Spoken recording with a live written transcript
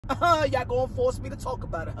Y'all gonna force me to talk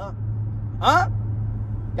about it, huh? Huh?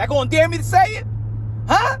 Y'all gonna dare me to say it?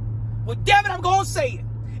 Huh? Well, damn it, I'm gonna say it.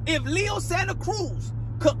 If Leo Santa Cruz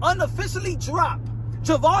could unofficially drop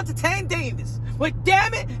Gervonta Davis, well,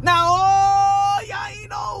 damn it, Naoya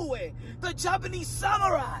Inoue, the Japanese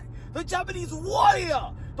samurai, the Japanese warrior,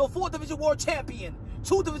 the 4th Division World Champion,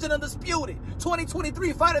 2 Division Undisputed,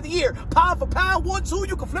 2023 Fight of the Year, pound for pound, 1-2,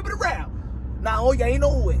 you can flip it around. Naoya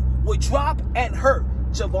Inoue would drop and hurt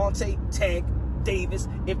Gervonta Tank Davis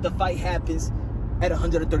if the fight happens at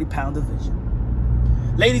 130-pound division.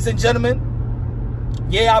 Ladies and gentlemen,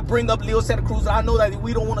 yeah, I bring up Leo Santa Cruz. I know that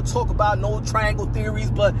we don't want to talk about no triangle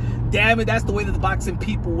theories, but damn it, that's the way that the boxing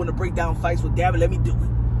people want to break down fights. Well, damn it, let me do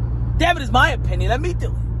it. Damn it is my opinion. Let me do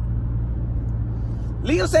it.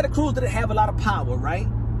 Leo Santa Cruz didn't have a lot of power, right?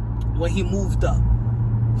 When he moved up.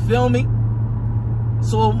 Feel me?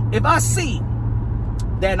 So if I see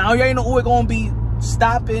that Naoya Inoue going to be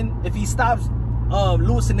stopping, if he stops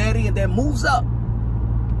Luis Neri and then moves up,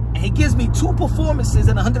 and he gives me 2 performances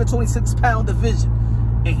in a 126-pound division,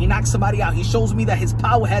 and he knocks somebody out, he shows me that his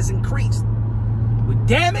power has increased. But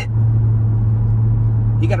damn it,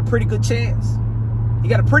 he got a pretty good chance. He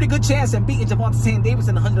got a pretty good chance at beating Gervonta Davis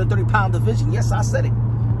in the 130-pound division. Yes, I said it.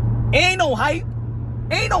 Ain't no hype.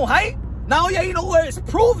 Ain't no hype. Naoya Inoue is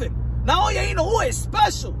proven. Naoya Inoue is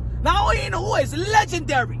special. Naoya Inoue is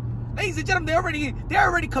legendary. Ladies and gentlemen, they're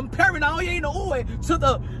already comparing Naoya Inoue to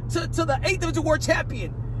the 8th Division World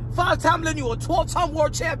Champion, 5-time lineal, 12-time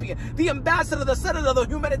world champion, the ambassador, the senator, the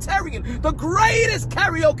humanitarian, the greatest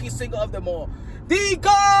karaoke singer of them all, the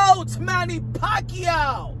GOAT, Manny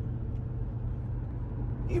Pacquiao.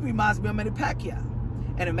 He reminds me of Manny Pacquiao.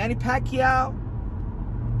 And in Manny Pacquiao,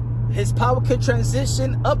 his power could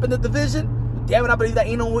transition up in the division. Damn it, I believe that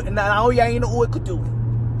Naoya Inoue could do it.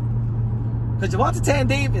 Because Gervonta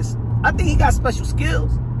Davis, I think he got special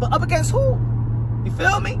skills, but up against who? You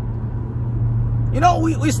feel me? You know,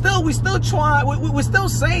 we're still trying. We're still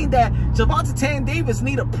saying that Gervonta Davis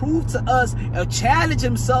need to prove to us and challenge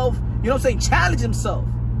himself. You know what I'm saying? Challenge himself.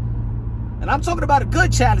 And I'm talking about a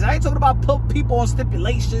good challenge. I ain't talking about put people on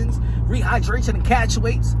stipulations, rehydration, and catch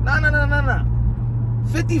weights. No.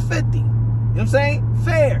 50-50. You know what I'm saying?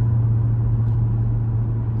 Fair.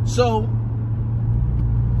 So,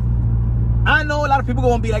 I know a lot of people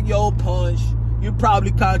going to be like, yo, Punch, you're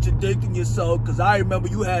probably contradicting yourself, because I remember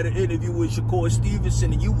you had an interview with Shakur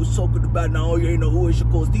Stevenson and you was talking about Naoya Inoue,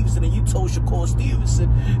 Shakur Stevenson, and you told Shakur Stevenson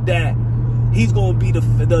that he's going to be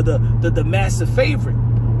the massive favorite.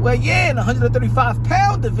 Well, yeah, in the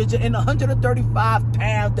 135-pound division,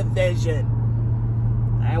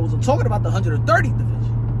 I wasn't talking about the 130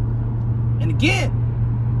 division. And again,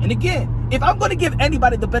 if I'm going to give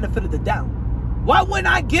anybody the benefit of the doubt, why wouldn't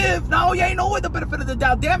I give Naoya Inoue the benefit of the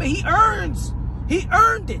doubt? Damn it, he earned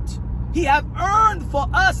it. He have earned for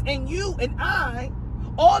us and you and I,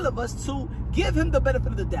 all of us, to give him the benefit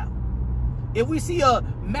of the doubt. If we see a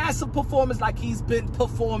massive performance like he's been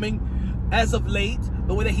performing as of late,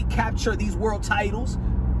 the way that he captured these world titles,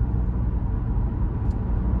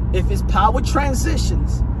 if his power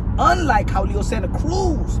transitions, unlike how Leo Santa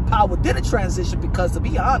Cruz power didn't transition, because to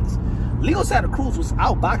be honest, Leo Santa Cruz was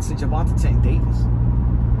outboxing Gervonta Davis.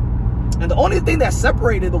 And the only thing that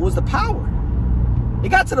separated it was the power. It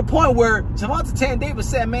got to the point where Gervonta Davis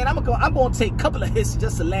said, man, I'm going to take a couple of hits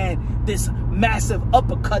just to land this massive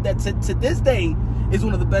uppercut that to this day is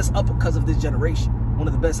one of the best uppercuts of this generation. One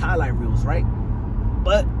of the best highlight reels, right?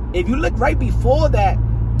 But if you look right before that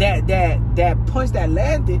punch that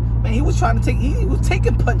landed, man, he was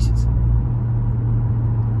taking punches.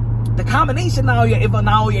 The combination now,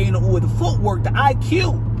 Naoya Inoue, the footwork, the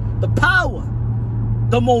IQ, the power,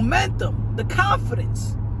 the momentum, the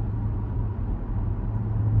confidence.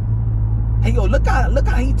 Hey, yo, look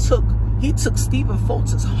how he took Stephen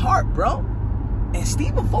Fulton's heart, bro. And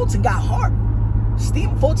Stephen Fulton got heart.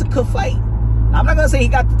 Stephen Fulton could fight. Now, I'm not gonna say he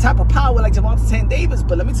got the type of power like Gervonta Davis,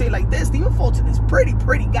 but let me tell you like this: Stephen Fulton is pretty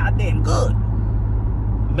goddamn good.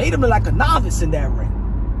 Made him look like a novice in that ring.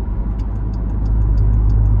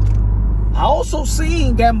 I also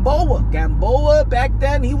seen Gamboa. Gamboa back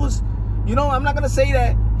then, he was, you know, I'm not gonna say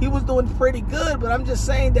that he was doing pretty good, but I'm just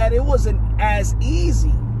saying that it wasn't as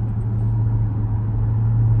easy.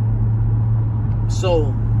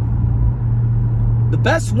 So, the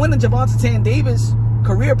best win in Gervonta Davis'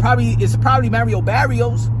 career is probably Mario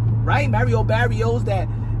Barrios, right? Mario Barrios that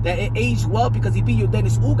it aged well because he beat your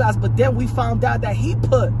Dennis Ugas, but then we found out that he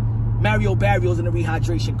put Mario Barrios in the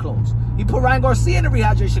rehydration clothes. He put Ryan Garcia in the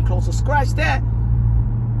rehydration clothes, so scratch that.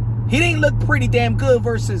 He didn't look pretty damn good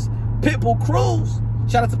versus Pitbull Cruz.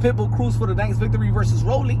 Shout out to Pitbull Cruz for the nice victory versus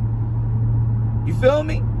Rolly. You feel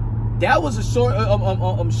me? That was a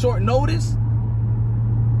short notice.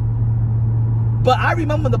 But I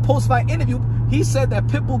remember in the post-fight interview, he said that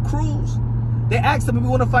Pitbull Cruz, they asked him if we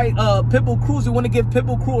want to fight Pitbull Cruz, we want to give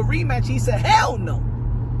Pitbull Cruz a rematch. He said, hell no.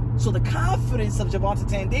 So the confidence of Gervonta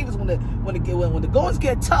Tank Davis when the goings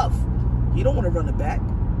get tough, he don't want to run it back.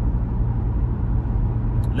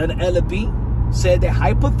 Leonard Ellerbe said that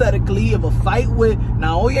hypothetically, if a fight with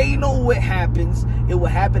Naoya Inoue happens, it will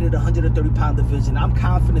happen in the 130-pound division. I'm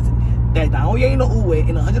confident that Naoya Inoue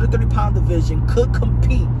in the 130-pound division could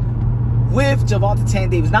compete with Gervonta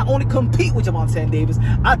Tank Davis. Not only compete with Gervonta Tank Davis,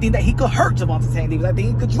 I think that he could hurt Gervonta Tank Davis. I think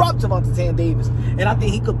he could drop Gervonta Tank Davis. And I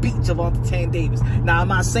think he could beat Gervonta Tank Davis. Now, I'm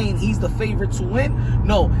not saying he's the favorite to win.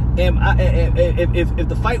 No. If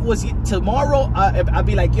the fight was tomorrow, I'd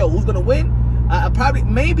be like, yo, who's going to win? I probably,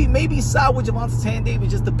 maybe side with Gervonta Tank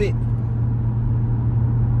Davis just a bit.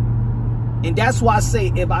 And that's why I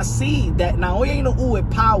say, if I see that Naoya Inoue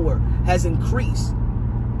power has increased,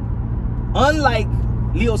 unlike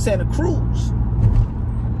Leo Santa Cruz,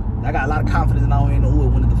 I got a lot of confidence in Naoya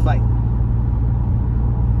Inoue winning the fight.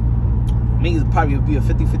 I mean, it probably would be a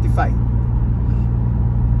 50-50 fight.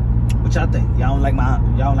 What y'all think? Y'all don't like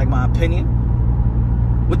my opinion?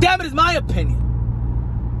 Well, damn it, it's my opinion.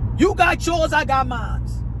 You got yours, I got mine.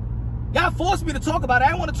 Y'all forced me to talk about it. I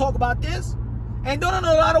didn't want to talk about this. And no,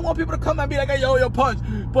 I don't want people to come and be like, hey, yo, Punch.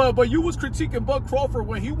 But you was critiquing Bud Crawford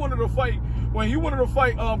when he wanted to fight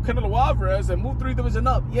Canelo Alvarez and move 3 divisions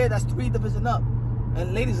up. Yeah, that's 3 divisions up.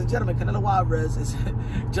 And ladies and gentlemen, Canelo Alvarez is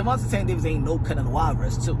Gervonta Tank Davis ain't no Canelo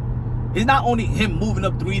Alvarez too. It's not only him moving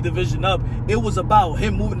up 3 divisions up, it was about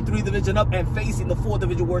him moving 3 divisions up and facing the 4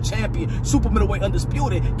 division world champion, super middleweight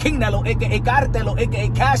undisputed, King Nello, aka Cartelo, aka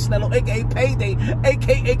Cash Nello, aka Payday,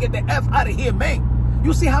 aka get the F out of here, man.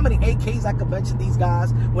 You see how many AKs I could mention these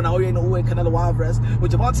guys when I already know who and Canelo Alvarez.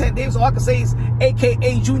 With Gervonta Tank Davis, all I can say is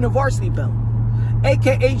AKA Junior Varsity Belt.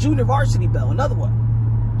 AKA Junior Varsity Belt. Another one.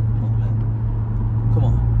 Come on, man. Come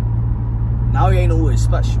on. Now you ain't know who is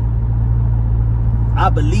special. I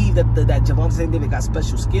believe that Gervonta Tank Davis got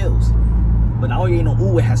special skills. But now you ain't know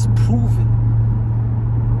who it has proven.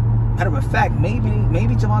 Matter of fact, maybe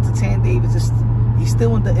Gervonta Tank Davis is he's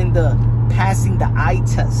still in the passing the eye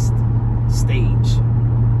test stage.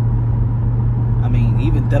 I mean,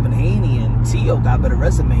 even Devin Haney and Tio got better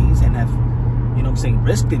resumes and have, you know what I'm saying,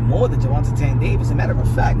 risked it more than Gervonta Tank Davis. As a matter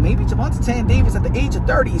of fact, maybe Gervonta Tank Davis at the age of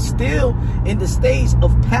 30 is still in the stage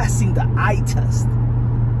of passing the eye test.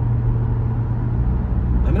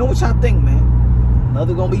 Let me know what y'all think, man.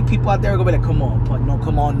 There's gonna be people out there gonna be like, come on, Punch, no,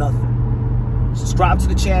 come on, nothing. Subscribe to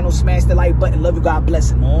the channel, smash the like button. Love you, God bless,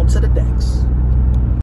 and on to the decks.